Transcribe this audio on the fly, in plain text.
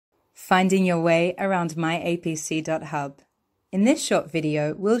Finding your way around myAPC.hub. In this short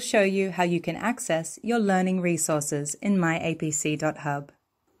video, we'll show you how you can access your learning resources in myAPC.hub.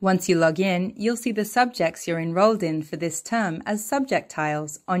 Once you log in, you'll see the subjects you're enrolled in for this term as subject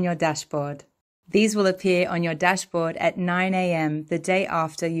tiles on your dashboard. These will appear on your dashboard at 9 a.m. the day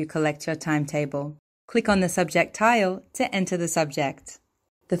after you collect your timetable. Click on the subject tile to enter the subject.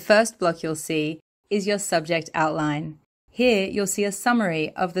 The first block you'll see is your subject outline. Here, you'll see a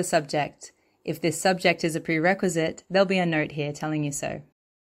summary of the subject. If this subject is a prerequisite, there'll be a note here telling you so.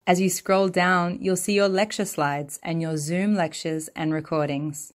 As you scroll down, you'll see your lecture slides and your Zoom lectures and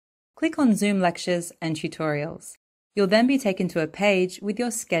recordings. Click on Zoom lectures and tutorials. You'll then be taken to a page with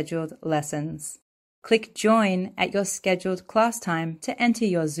your scheduled lessons. Click Join at your scheduled class time to enter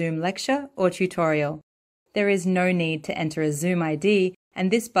your Zoom lecture or tutorial. There is no need to enter a Zoom ID,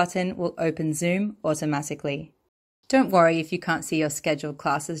 and this button will open Zoom automatically. Don't worry if you can't see your scheduled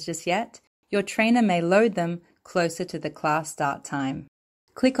classes just yet. Your trainer may load them closer to the class start time.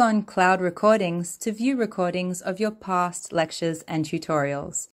 Click on Cloud Recordings to view recordings of your past lectures and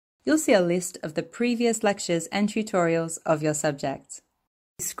tutorials. You'll see a list of the previous lectures and tutorials of your subject.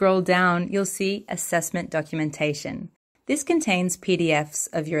 Scroll down, you'll see Assessment Documentation. This contains PDFs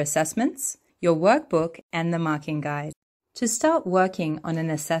of your assessments, your workbook, and the marking guide. To start working on an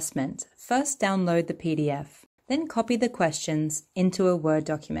assessment, first download the PDF. Then copy the questions into a Word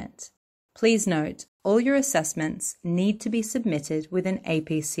document. Please note, all your assessments need to be submitted with an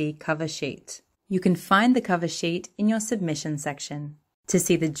APC cover sheet. You can find the cover sheet in your submission section. To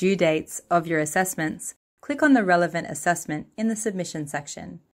see the due dates of your assessments, click on the relevant assessment in the submission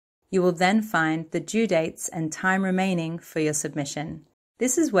section. You will then find the due dates and time remaining for your submission.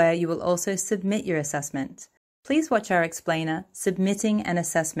 This is where you will also submit your assessment. Please watch our explainer, Submitting an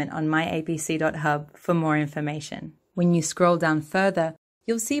Assessment on myAPC.hub for more information. When you scroll down further,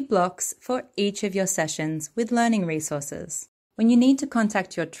 you'll see blocks for each of your sessions with learning resources. When you need to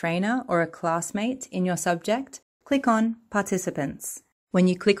contact your trainer or a classmate in your subject, click on Participants. When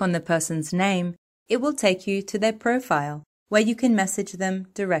you click on the person's name, it will take you to their profile, where you can message them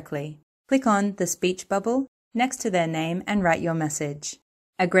directly. Click on the speech bubble next to their name and write your message.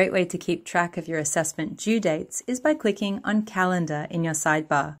 A great way to keep track of your assessment due dates is by clicking on Calendar in your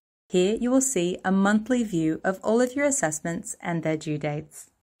sidebar. Here you will see a monthly view of all of your assessments and their due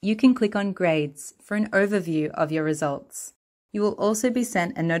dates. You can click on Grades for an overview of your results. You will also be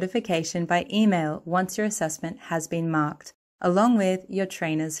sent a notification by email once your assessment has been marked, along with your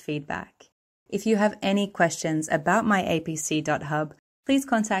trainer's feedback. If you have any questions about myAPC.hub, please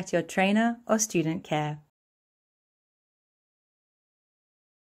contact your trainer or student care.